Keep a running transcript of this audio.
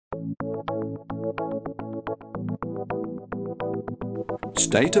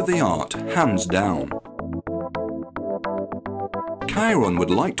State of the art, hands down. Chiron would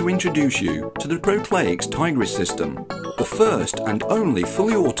like to introduce you to the Procleix Tigris system, the first and only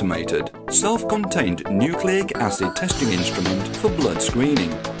fully automated, self-contained nucleic acid testing instrument for blood screening.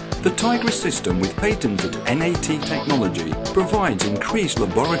 The Tigris system with patented NAT technology provides increased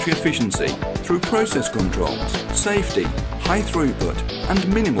laboratory efficiency through process controls, safety, high throughput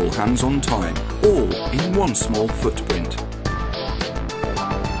and minimal hands-on time, all in one small footprint.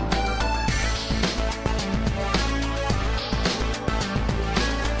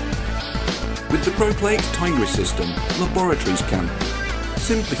 With the Procleix Tigris system, laboratories can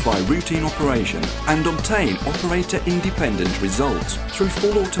simplify routine operation and obtain operator-independent results through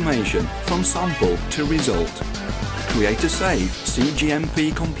full automation from sample to result. Create a safe,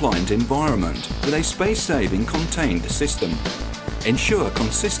 CGMP-compliant environment with a space-saving contained system. Ensure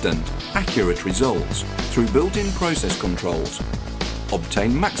consistent, accurate results through built-in process controls.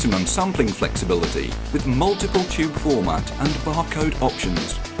 Obtain maximum sampling flexibility with multiple tube format and barcode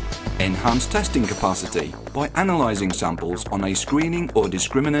options. Enhance testing capacity by analysing samples on a screening or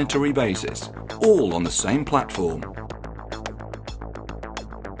discriminatory basis, all on the same platform.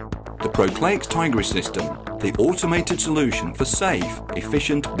 The Procleix Tigris system, the automated solution for safe,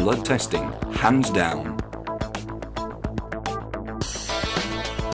 efficient blood testing, hands down.